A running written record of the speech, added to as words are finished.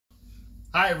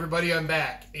Hi everybody, I'm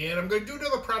back and I'm going to do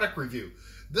another product review.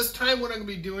 This time what I'm going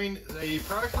to be doing a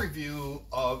product review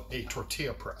of a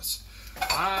tortilla press.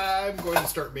 I'm going to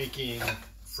start making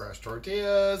fresh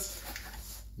tortillas.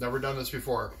 Never done this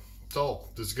before. So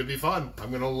this is going to be fun.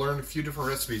 I'm going to learn a few different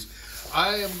recipes.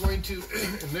 I am going to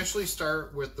initially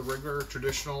start with the regular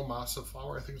traditional masa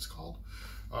flour, I think it's called.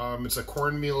 It's a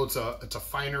cornmeal. It's a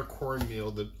finer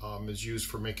cornmeal that is used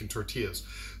for making tortillas.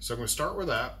 So I'm going to start with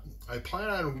that. I plan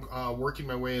on working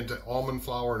my way into almond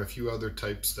flour and a few other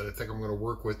types that I think I'm going to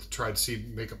work with to try to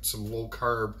make up some low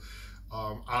carb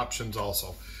options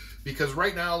also. Because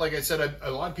right now, like I said,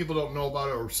 a lot of people don't know about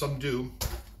it, or some do,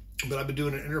 but I've been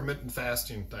doing an intermittent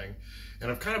fasting thing, and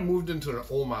I've kind of moved into an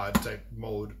OMAD type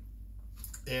mode.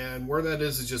 And where that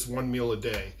is just one meal a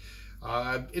day.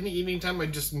 In the evening time, I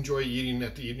just enjoy eating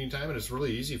at the evening time, and it's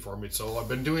really easy for me. So I've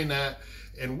been doing that,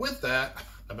 and with that,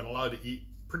 I've been allowed to eat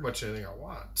pretty much anything I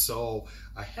want. So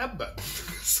I have been.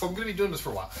 So I'm going to be doing this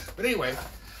for a while. But anyway,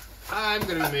 I'm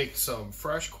going to make some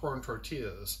fresh corn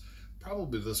tortillas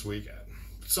probably this weekend.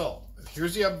 So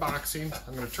here's the unboxing.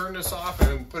 I'm going to turn this off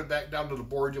and put it back down to the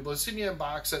board. You'll be able to see me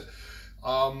unbox it.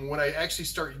 When I actually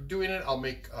start doing it, I'll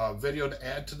make a video to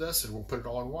add to this, and we'll put it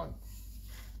all in one.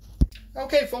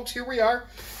 Okay, folks, here we are,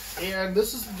 and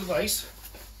this is the device,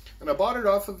 and I bought it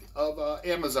off of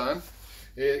Amazon.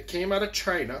 It came out of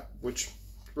China, which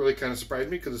really kind of surprised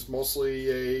me because it's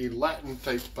mostly a Latin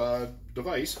type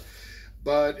device,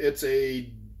 but it's a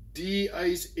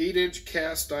de-ice 8-inch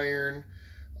cast iron,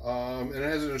 and it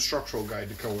has an instructional guide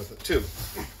to come with it too.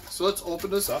 So let's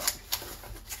open this up.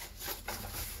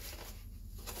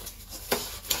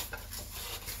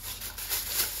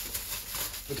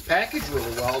 It's packaged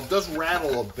really well. It does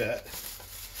rattle a bit.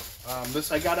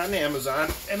 This I got on Amazon,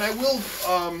 and I will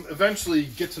eventually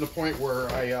get to the point where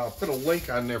I put a link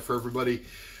on there for everybody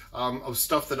of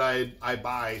stuff that I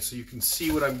buy, so you can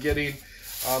see what I'm getting.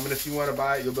 And if you want to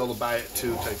buy it, you'll be able to buy it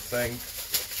too, type thing.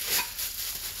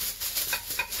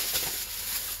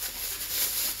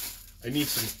 I need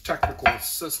some technical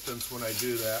assistance when I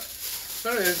do that.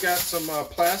 So it's got some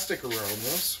plastic around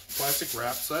this, plastic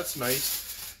wrap, so that's nice.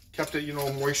 Kept it, you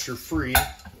know, moisture free,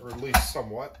 or at least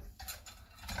somewhat.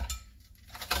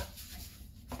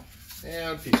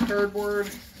 And a piece of cardboard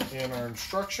and our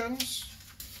instructions.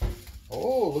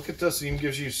 Oh, look at this. It even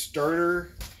gives you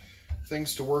starter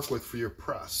things to work with for your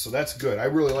press. So that's good. I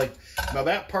really like. Now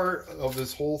that part of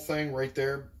this whole thing right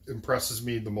there impresses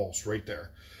me the most right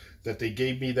there. That they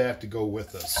gave me that to go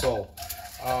with this. So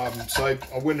I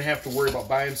wouldn't have to worry about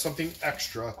buying something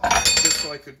extra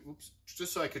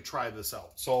just so I could try this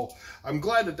out. So I'm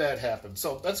glad that that happened.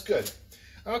 So that's good.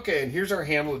 Okay, and here's our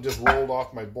handle that just rolled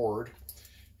off my board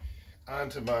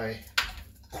onto my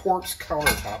quartz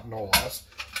countertop, no less.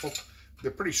 Well,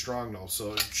 they're pretty strong though,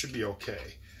 so it should be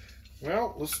okay.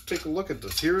 Well, let's take a look at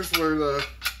this. Here's where the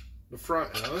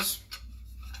front is,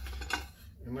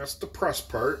 and that's the press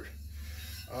part.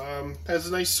 Has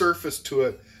a nice surface to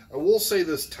it. I will say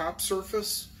this top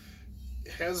surface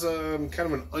has kind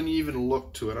of an uneven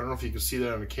look to it. I don't know if you can see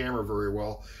that on the camera very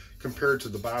well compared to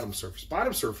the bottom surface.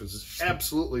 Bottom surface is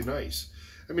absolutely nice.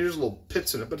 I mean, there's little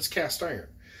pits in it, but it's cast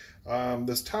iron.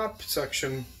 This top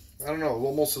section, I don't know,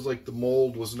 almost is like the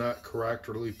mold was not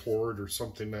correctly poured or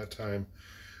something that time.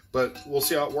 But we'll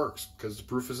see how it works, because the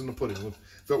proof is in the pudding.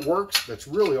 If it works, that's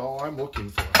really all I'm looking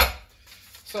for.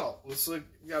 So let's look.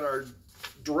 We got our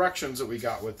directions that we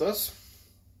got with this.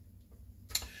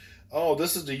 Oh,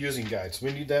 this is the using guide, so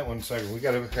we need that one second. We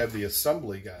got to have the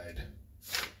assembly guide.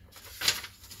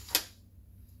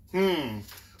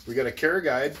 We got a care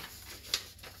guide,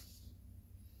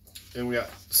 and we got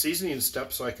seasoning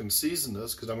steps so I can season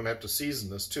this, because I'm going to have to season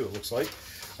this too, it looks like.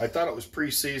 I thought it was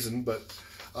pre-seasoned, but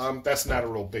that's not a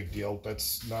real big deal.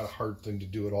 That's not a hard thing to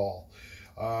do at all.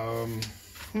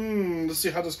 Let's see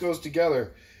how this goes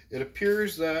together. It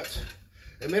appears that,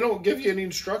 and they don't give you any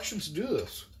instructions to do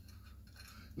this.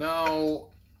 Now,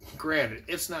 granted,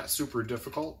 it's not super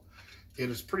difficult. It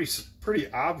is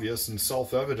pretty obvious and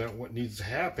self-evident what needs to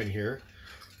happen here,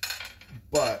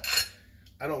 but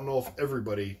I don't know if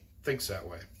everybody thinks that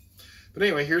way. But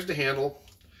anyway, here's the handle,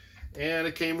 and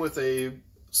it came with a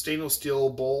stainless steel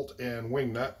bolt and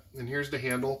wing nut, and here's the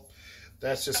handle.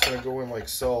 That's just going to go in like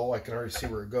so. I can already see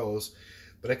where it goes,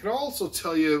 but I can also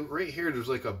tell you right here there's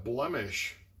like a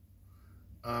blemish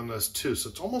on this too, so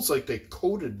it's almost like they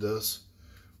coated this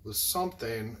with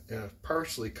something and it's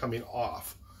partially coming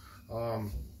off. I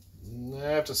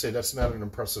have to say that's not an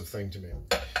impressive thing to me.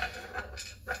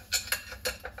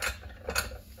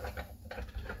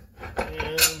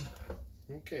 And,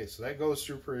 okay, so that goes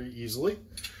through pretty easily.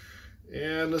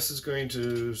 And this is going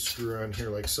to screw on here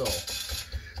like so.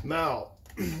 Now,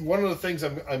 one of the things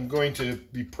I'm going to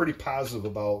be pretty positive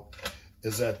about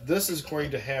is that this is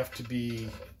going to have to be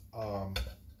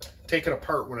taken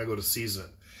apart when I go to season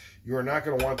it. You are not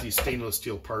going to want these stainless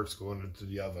steel parts going into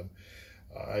the oven.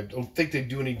 I don't think they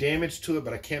do any damage to it,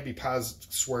 but I can't be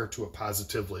swear to it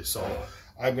positively. So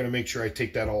I'm going to make sure I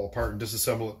take that all apart and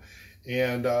disassemble it.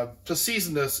 And to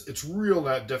season this, it's real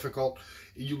not difficult.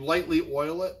 You lightly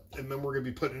oil it, and then we're going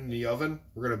to be putting it in the oven.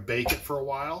 We're going to bake it for a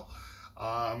while.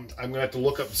 I'm going to have to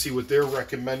look up and see what they're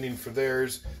recommending for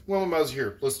theirs. Well, I was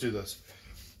here. Let's do this.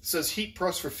 It says heat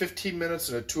press for 15 minutes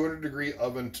in a 200-degree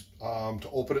oven to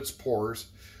open its pores.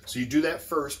 So you do that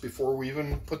first before we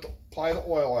even apply the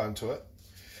oil onto it.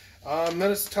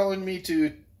 Then it's telling me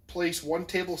to place 1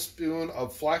 tablespoon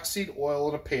of flaxseed oil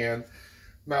in a pan.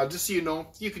 Now, just so you know,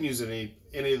 you can use any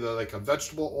of the, like a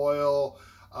vegetable oil.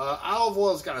 Olive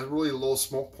oil's got a really low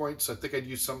smoke point, so I think I'd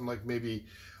use something like maybe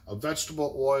a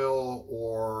vegetable oil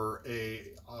or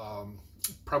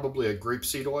probably a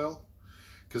grapeseed oil,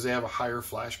 because they have a higher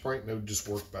flash point and it would just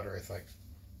work better, I think.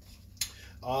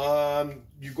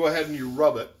 You go ahead and you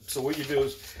rub it. So what you do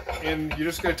is, and you're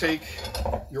just going to take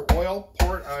your oil,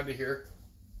 pour it onto here.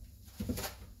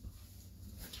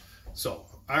 So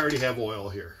I already have oil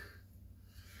here.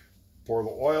 Pour the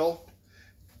oil,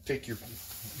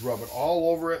 rub it all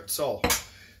over it. So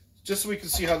just so we can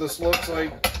see how this looks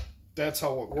like, that's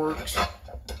how it works.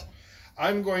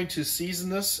 I'm going to season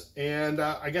this, and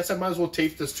I guess I might as well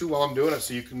tape this too while I'm doing it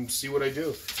so you can see what I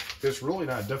do. It's really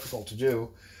not difficult to do.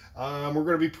 We're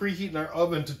going to be preheating our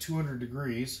oven to 200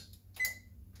 degrees.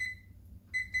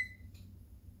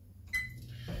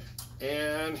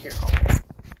 And here.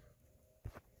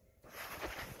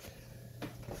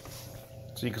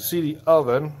 So you can see the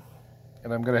oven,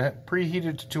 and I'm going to preheat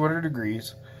it to 200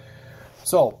 degrees.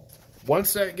 So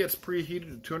once that gets preheated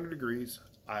to 200 degrees,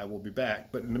 I will be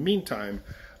back. But in the meantime,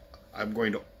 I'm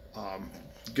going to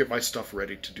get my stuff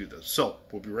ready to do this. So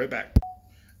we'll be right back.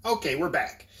 Okay, we're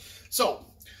back. So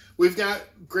we've got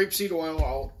grapeseed oil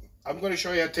out. I'm going to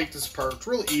show you how to take this apart. It's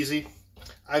really easy.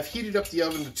 I've heated up the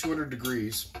oven to 200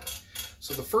 degrees.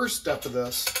 So the first step of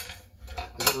this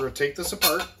is that we're going to take this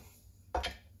apart,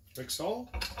 like so.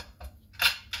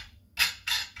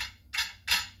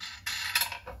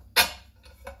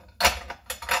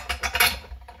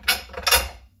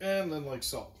 And then like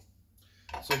so.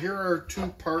 So here are 2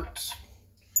 parts.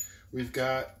 We've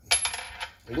got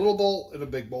a little bolt and a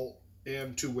big bolt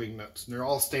and 2 wing nuts. And they're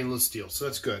all stainless steel, so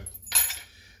that's good.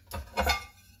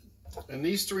 And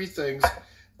these 3 things,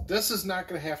 this is not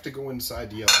going to have to go inside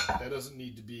the oven. That doesn't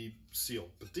need to be sealed,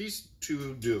 but these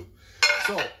 2 do.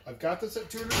 So I've got this at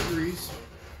 200 degrees.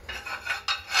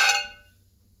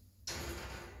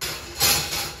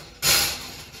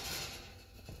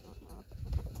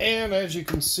 And as you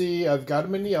can see, I've got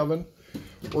them in the oven.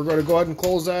 We're going to go ahead and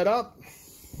close that up,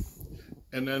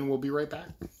 and then we'll be right back.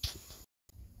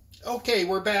 Okay,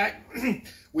 we're back.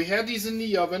 We had these in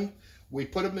the oven. We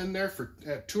put them in there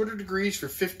at 200 degrees for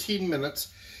 15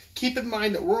 minutes. Keep in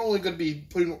mind that we're only going to be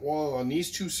putting oil on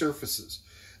these 2 surfaces.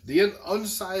 The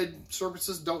inside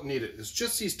surfaces don't need it. It's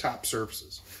just these top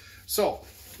surfaces. So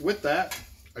with that,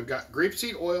 I've got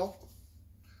grapeseed oil.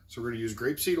 So we're going to use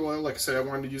grapeseed oil. Like I said, I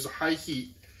wanted to use a high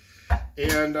heat.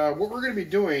 And what we're going to be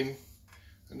doing,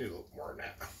 I need a little more than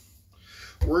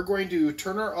that. We're going to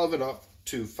turn our oven up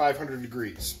to 500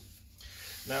 degrees.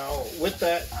 Now, with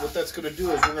that, what that's going to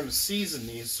do is we're going to season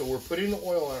these. So we're putting the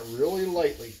oil on it really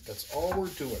lightly. That's all we're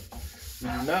doing. We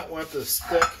do not want this to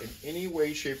stick in any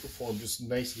way, shape, or form. Just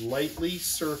nice, lightly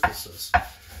surfaces.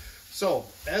 So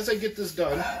as I get this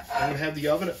done, I'm going to have the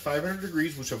oven at 500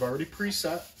 degrees, which I've already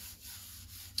preset.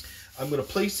 I'm going to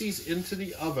place these into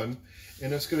the oven,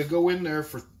 and it's going to go in there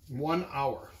for 1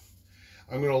 hour.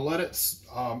 I'm going to let it,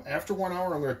 after 1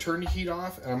 hour, I'm going to turn the heat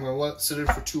off, and I'm going to let it sit in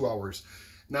for 2 hours.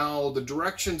 Now, the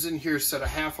directions in here said a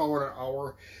half hour and an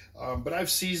hour, but I've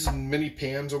seasoned many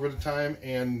pans over the time,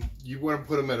 and you want to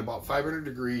put them at about 500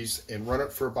 degrees and run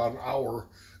it for about an hour.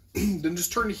 Then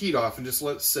just turn the heat off and just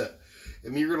let it sit.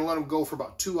 And then you're going to let them go for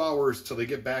about 2 hours till they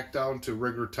get back down to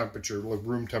regular temperature, like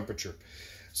room temperature.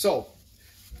 So,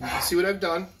 you can see what I've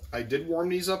done. I did warm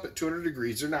these up at 200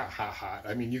 degrees. They're not hot.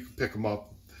 I mean, you can pick them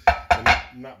up and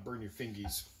not burn your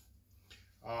fingies.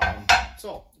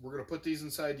 So we're going to put these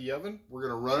inside the oven. We're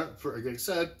going to run it for, like I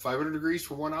said, 500 degrees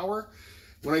for 1 hour.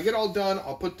 When I get all done,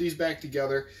 I'll put these back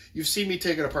together. You've seen me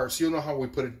take it apart, so you'll know how we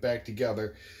put it back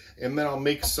together. And then I'll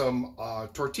make some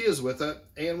tortillas with it,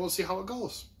 and we'll see how it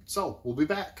goes. So we'll be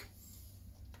back.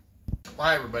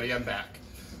 Hi everybody, I'm back.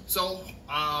 So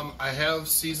I have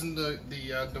seasoned the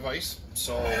device.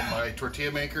 So my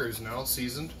tortilla maker is now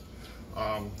seasoned.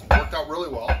 Worked out really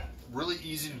well. really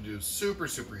easy to do, super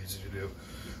easy to do.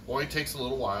 Only takes a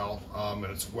little while, and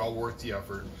it's well worth the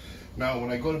effort. Now,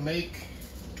 when I go to make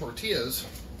tortillas,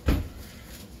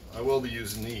 I will be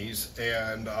using these,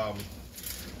 and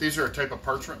these are a type of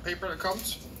parchment paper that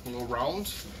comes, little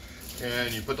rounds,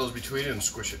 and you put those between it and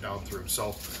squish it down through.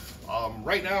 So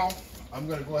right now, I'm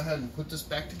going to go ahead and put this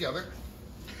back together,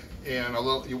 and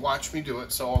you watch me do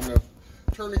it. So I'm going to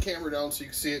turn the camera down so you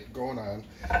can see it going on.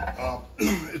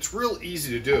 It's real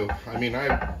easy to do. I mean,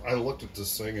 I looked at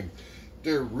this thing, and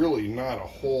there's really not a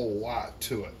whole lot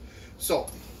to it. So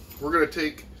we're going to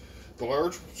take the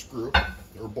large screw,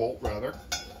 or bolt rather,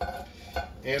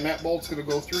 and that bolt's going to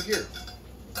go through here.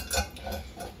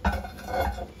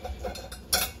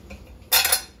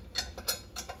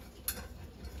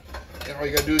 And all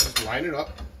you got to do is just line it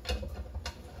up,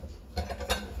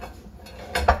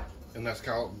 and that's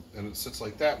how, and it sits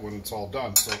like that when it's all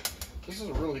done. So this is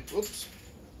a really, oops,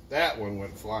 that one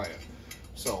went flying.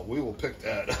 So we will pick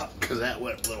that up because that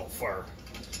went a little far.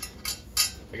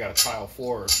 I got a tile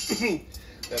floor.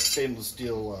 That stainless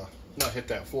steel not hit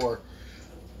that floor.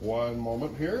 One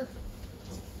moment here.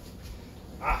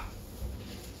 Ah,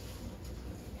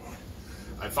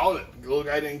 I found it. The little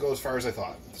guy didn't go as far as I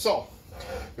thought. So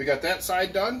we got that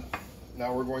side done.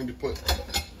 Now we're going to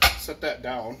set that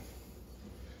down,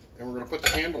 and we're going to put the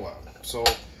handle on. So,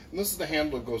 and this is the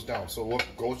handle that goes down. So look,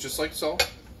 goes just like so.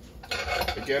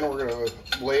 Again, we're going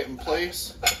to lay it in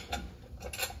place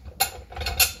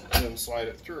and then slide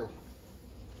it through,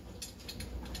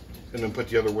 and then put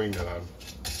the other wing on.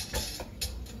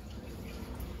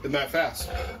 Isn't that fast?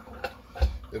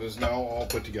 It is now all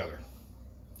put together.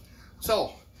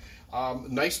 So,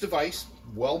 nice device,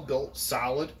 well built,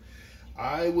 solid.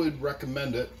 I would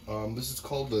recommend it. This is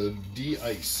called the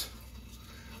de-ice.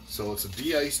 So it's a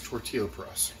de-ice tortilla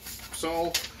press.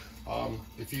 So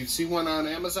if you see one on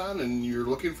Amazon and you're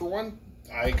looking for one,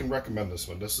 I can recommend this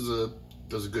one. This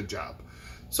does a good job.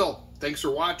 So thanks for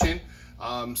watching.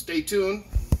 Stay tuned.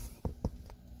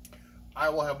 I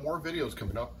will have more videos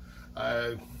coming up.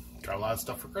 I got a lot of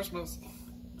stuff for Christmas.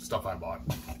 Stuff I bought.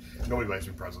 Nobody buys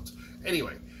me presents.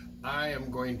 Anyway, I am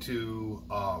going to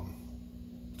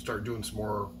start doing some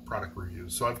more product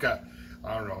reviews. So I've got,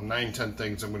 I don't know, 9-10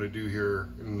 things I'm going to do here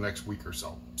in the next week or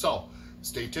so. So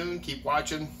stay tuned, keep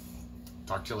watching.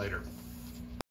 Talk to you later.